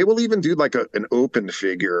 they will even do like an open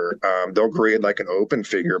figure. They'll grade like an open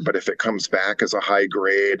figure, but if it comes back as a high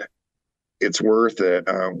grade, it's worth it.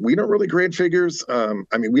 We don't really grade figures.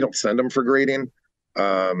 I mean, we don't send them for grading.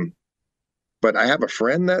 But I have a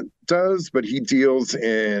friend that does, but he deals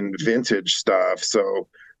in vintage stuff. So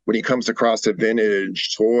when he comes across a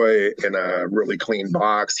vintage toy in a really clean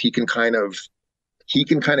box, he can kind of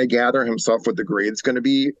gather himself what the grade's going to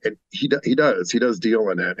be. And he does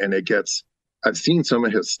deal in it, and I've seen some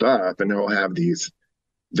of his stuff, and he'll have these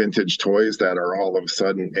vintage toys that are all of a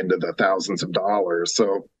sudden into the thousands of dollars.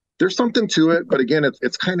 So there's something to it, but again,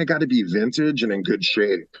 it's kind of got to be vintage and in good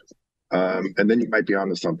shape. And then you might be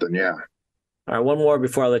onto something. Yeah. All right. One more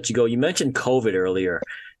before I let you go. You mentioned COVID earlier.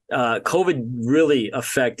 COVID really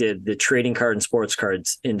affected the trading card and sports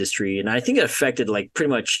cards industry. And I think it affected like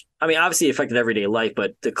pretty much, I mean, obviously it affected everyday life,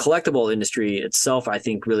 but the collectible industry itself, I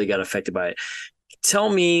think really got affected by it. Tell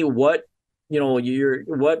me what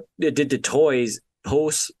it did to toys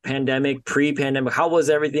post-pandemic, pre-pandemic. How was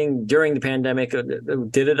everything during the pandemic?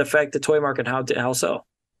 Did it affect the toy market? How so?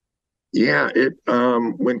 Yeah,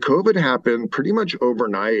 when COVID happened, pretty much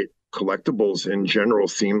overnight, collectibles in general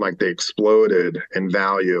seemed like they exploded in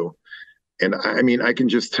value. And I mean, I can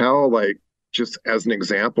just tell, like, just as an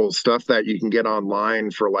example, stuff that you can get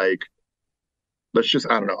online for like, I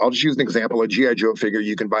don't know, I'll just use an example, a G.I. Joe figure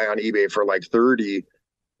you can buy on eBay for like 30.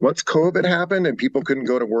 Once COVID happened and people couldn't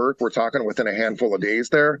go to work, we're talking within a handful of days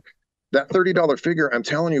there, that $30 figure, I'm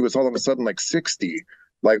telling you, was all of a sudden like 60.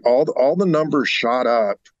 Like all the numbers shot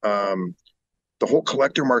up. The whole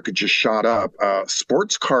collector market just shot up.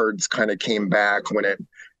 Sports cards kind of came back when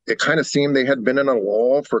it kind of seemed they had been in a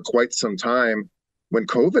lull for quite some time. When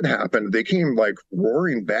COVID happened, they came like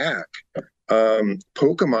roaring back.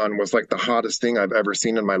 Pokemon was like the hottest thing I've ever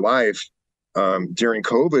seen in my life. During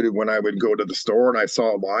COVID, when I would go to the store and I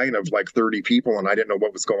saw a line of like 30 people and I didn't know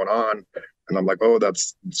what was going on. And I'm like,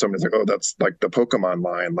 somebody's like, oh, that's like the Pokemon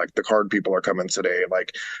line. Like the card people are coming today.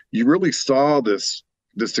 Like you really saw this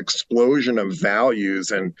explosion of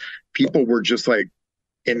values, and people were just like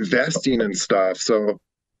investing in stuff. So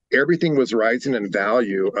everything was rising in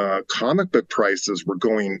value. Comic book prices were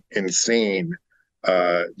going insane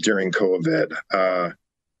during COVID.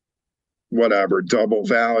 Whatever, double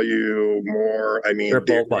value, more. I mean,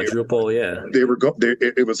 triple, quadruple, yeah.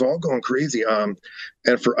 It was all going crazy.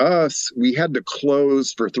 And for us, we had to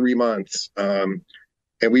close for 3 months.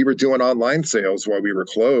 And we were doing online sales while we were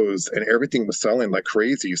closed, and everything was selling like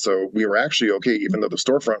crazy. So we were actually okay, even though the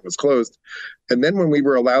storefront was closed. And then when we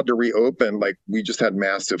were allowed to reopen, like we just had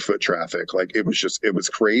massive foot traffic. Like it was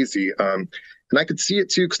crazy. And I could see it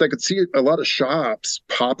too, because I could see a lot of shops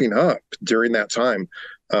popping up during that time.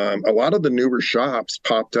 A lot of the newer shops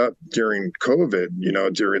popped up during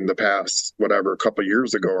COVID, during the past, whatever, a couple of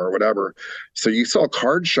years ago or whatever. So you saw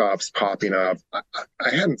card shops popping up.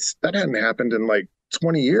 That hadn't happened in like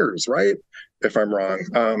 20 years, right? If I'm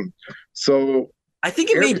wrong. So I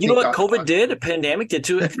think it made, what COVID did, a pandemic did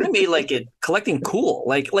too. I think it made like it collecting cool.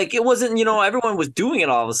 Like it wasn't, everyone was doing it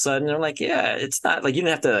all of a sudden. They're like, yeah, it's not like you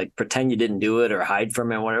didn't have to like pretend you didn't do it or hide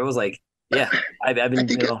from it. Whatever. It was like, yeah, I've been,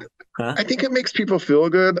 I think it makes people feel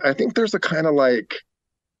good. I think there's a kind of like,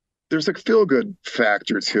 there's a feel good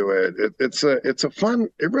factor to it.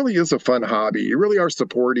 It really is a fun hobby. You really are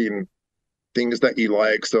supporting things that you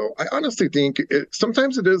like. So I honestly think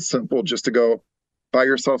sometimes it is simple just to go buy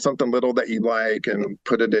yourself something little that you like and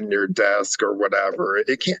put it in your desk or whatever.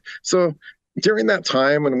 It can't. So during that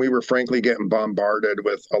time when we were frankly getting bombarded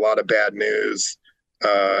with a lot of bad news,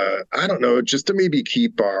 I don't know, just to maybe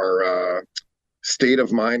keep our state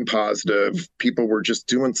of mind positive, people were just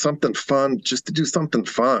doing something fun just to do something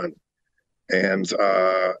fun. And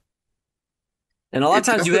a lot of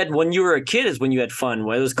times you had, when you were a kid is when you had fun,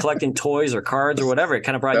 whether it was collecting toys or cards or whatever, it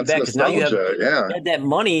kind of brought you back. Because now you had that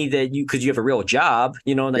money that because you have a real job, that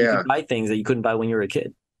you can buy things that you couldn't buy when you were a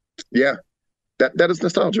kid. Yeah, that is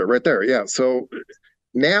nostalgia right there. Yeah. So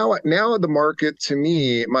now the market, to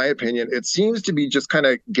me, my opinion, it seems to be just kind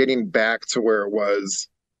of getting back to where it was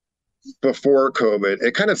before COVID.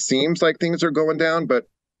 It kind of seems like things are going down, but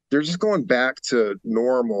they're just going back to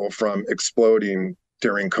normal from exploding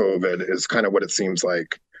during COVID is kind of what it seems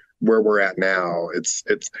like where we're at now. It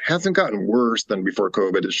hasn't gotten worse than before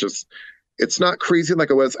COVID. It's not crazy like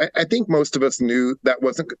it was. I think most of us knew that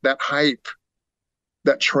hype,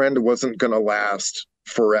 that trend wasn't going to last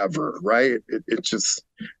forever, right?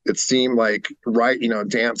 It seemed like, right,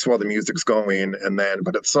 dance while the music's going,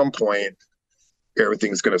 but at some point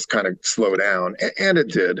everything's going to kind of slow down, and it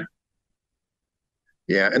did.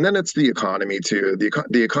 Yeah, and then it's the economy too.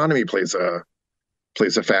 The economy plays a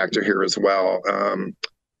factor here as well.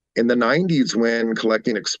 In the 90s when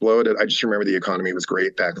collecting exploded, I just remember the economy was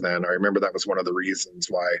great back then. I remember that was one of the reasons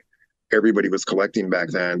why everybody was collecting back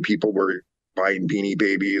then. People were buying Beanie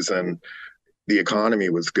Babies and the economy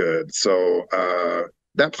was good. So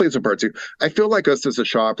that plays a part too. I feel like us as a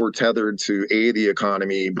shop, we're tethered to A, the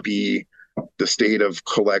economy, B, the state of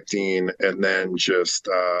collecting, and then just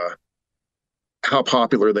how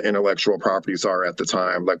popular the intellectual properties are at the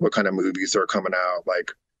time, like what kind of movies are coming out.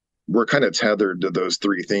 Like we're kind of tethered to those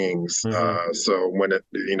three things. So when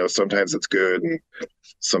sometimes it's good and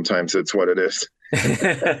sometimes it's what it is.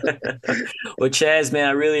 Well, Chaz, man,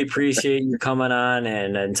 I really appreciate you coming on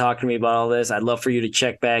and talking to me about all this. I'd love for you to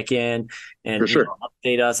check back in and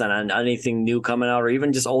update us on anything new coming out, or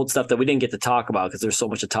even just old stuff that we didn't get to talk about, because there's so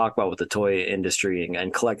much to talk about with the toy industry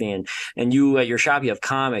and collecting. And you at your shop, you have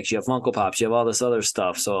comics, you have Funko Pops, you have all this other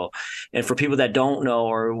stuff. So, and for people that don't know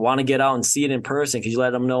or want to get out and see it in person, could you let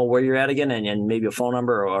them know where you're at again and maybe a phone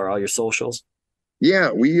number or all your socials?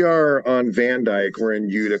 Yeah, we are on Van Dyke. We're in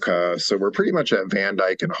Utica, so we're pretty much at Van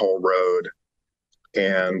Dyke and Hull Road.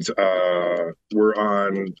 And we're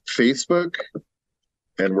on Facebook,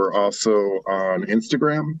 and we're also on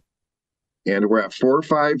Instagram. And we're at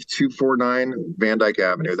 45249 Van Dyke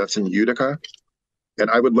Avenue. That's in Utica.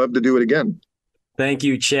 And I would love to do it again. Thank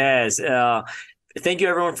you, Chaz. Thank you,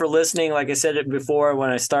 everyone, for listening. Like I said it before when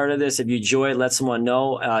I started this, if you enjoy it, let someone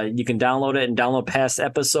know. You can download it and download past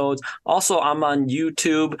episodes. Also, I'm on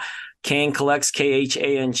YouTube, Kang Collects, Khang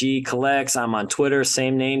Collects. I'm on Twitter,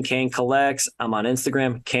 same name, Kang Collects. I'm on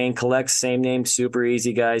Instagram, Kang Collects, same name. Super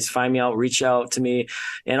easy, guys. Find me out, reach out to me.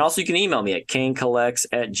 And also, you can email me at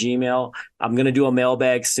kangcollects@gmail.com. I'm going to do a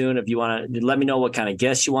mailbag soon if you want to let me know what kind of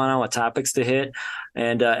guests you want on, what topics to hit.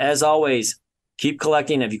 And as always, keep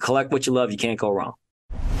collecting. If you collect what you love, you can't go wrong.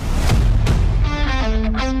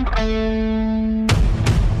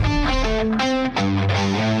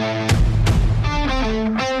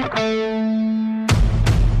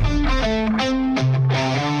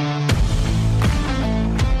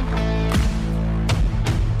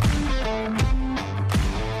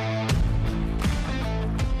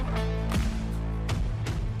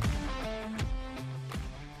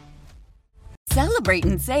 Celebrate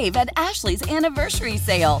and save at Ashley's Anniversary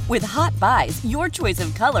Sale. With Hot Buys, your choice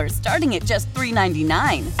of colors starting at just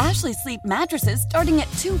 $3.99. Ashley Sleep mattresses starting at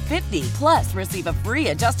 $2.50. Plus, receive a free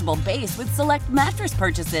adjustable base with select mattress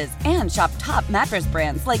purchases. And shop top mattress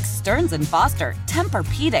brands like Stearns & Foster,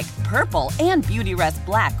 Tempur-Pedic, Purple, and Beautyrest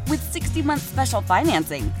Black with 60-month special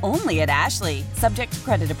financing. Only at Ashley. Subject to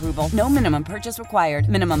credit approval. No minimum purchase required.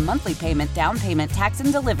 Minimum monthly payment, down payment, tax,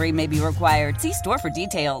 and delivery may be required. See store for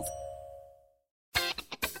details.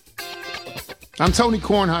 I'm Tony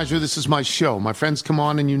Kornheiser. This is my show. My friends come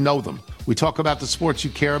on and you know them. We talk about the sports you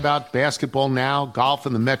care about, basketball now, golf,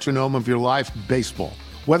 and the metronome of your life, baseball.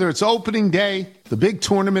 Whether it's opening day, the big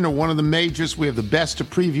tournament, or one of the majors, we have the best to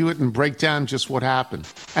preview it and break down just what happened.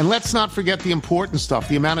 And let's not forget the important stuff,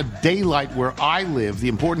 the amount of daylight where I live, the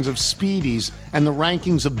importance of Speedies, and the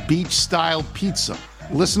rankings of beach-style pizza.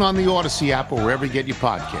 Listen on the Odyssey app or wherever you get your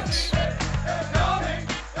podcasts.